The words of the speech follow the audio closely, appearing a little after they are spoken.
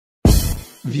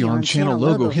Vyond channel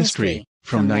logo history,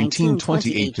 from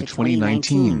 1928 to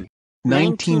 2019.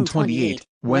 1928,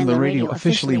 when the radio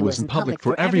officially was in public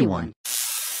for everyone.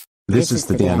 This is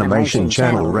the Animation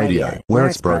Channel Radio, where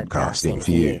it's broadcasting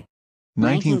for you.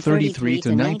 1933 to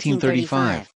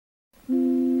 1935.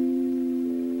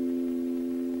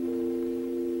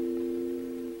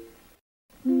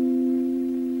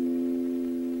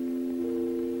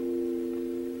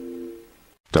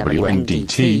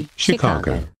 WNDT,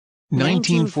 Chicago.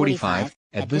 1945,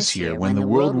 at this year when the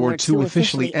World War II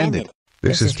officially ended.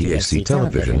 This is TAC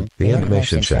Television, the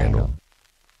Animation Channel.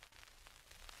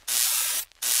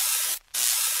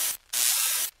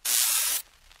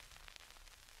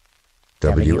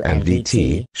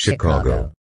 WNDT,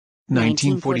 Chicago.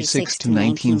 1946 to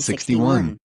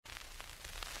 1961.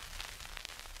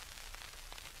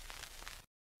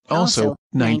 Also,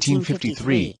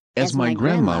 1953, as my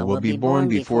grandma will be born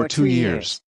before 2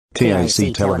 years.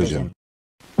 TAC Television.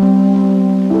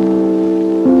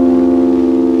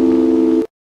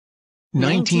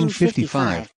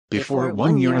 1955, before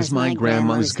 1 year as my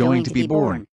grandma is going to be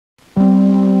born.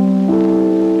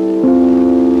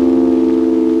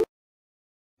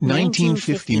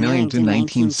 1959 to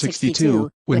 1962,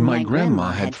 when my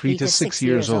grandma had 3 to 6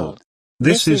 years old.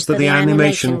 This is the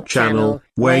Animation Channel,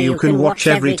 where you can watch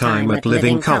every time at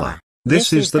living color.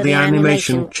 This is the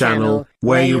Animation Channel,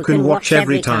 where you can watch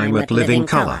every time at living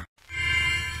color.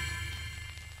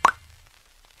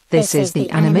 This is the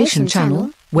Animation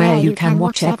Channel, where you can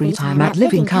watch every time at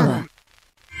living color.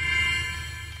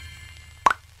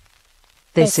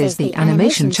 This is the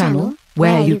Animation Channel,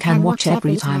 where you can watch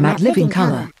every time at living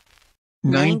color.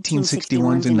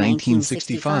 1961 to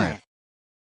 1965.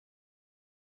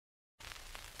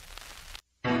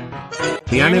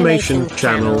 The Animation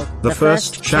Channel, the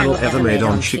first channel ever made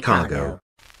on Chicago.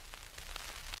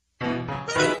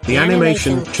 The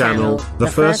Animation Channel, the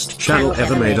first channel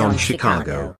ever made on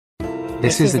Chicago.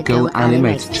 This is the Go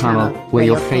Animate channel, where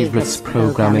your favorites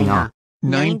programming are.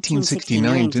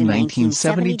 1969 to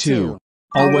 1972.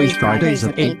 Always Fridays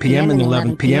at 8 p.m. and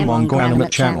 11 p.m. on Go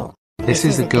Animate channel. This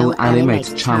is the Go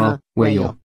Animate channel, where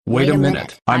your... Wait a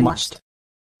minute, I must.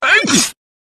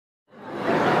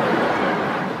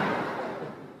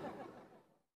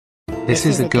 This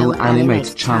is the Go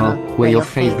Animate channel, where your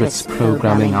favorites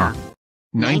programming are.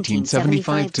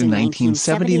 1975 to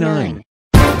 1979.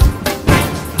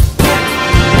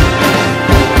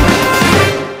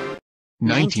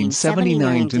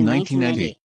 1979 to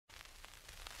 1980.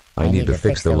 I need to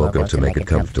fix the logo to make it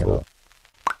comfortable.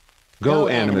 Go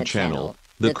Animate Channel,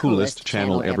 the coolest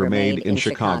channel ever made in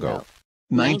Chicago.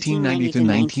 1990 to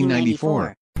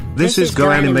 1994. This is Go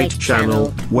Animate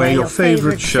Channel, where your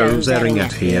favorite shows airing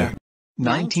at here.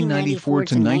 1994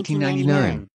 to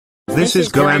 1999. This is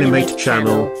Go Animate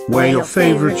Channel, where your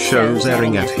favorite shows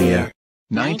airing at here.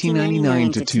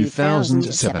 1999 to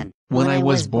 2007, when I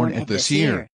was born at this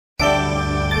year.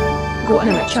 Go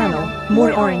Animate Channel,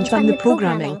 more orange than the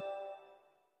programming.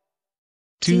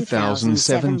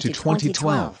 2007 to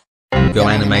 2012. Go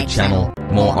Animate channel,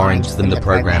 more orange than the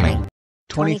programming.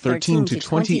 2013 to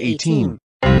 2018.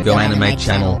 Go Animate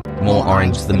channel, more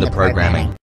orange than the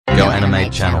programming. Go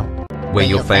Animate channel, where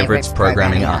your favorites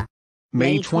programming are.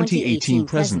 May 2018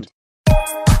 present.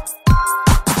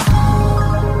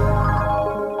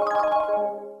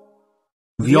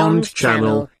 Vyond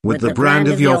channel, with the brand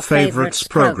of your favorites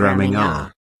programming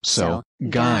are. So,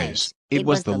 guys, it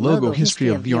was the logo history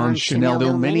of Vyond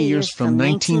Chanel many years from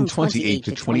 1928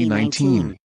 to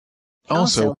 2019.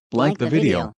 Also, like the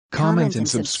video, comment and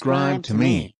subscribe to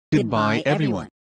me. Goodbye everyone.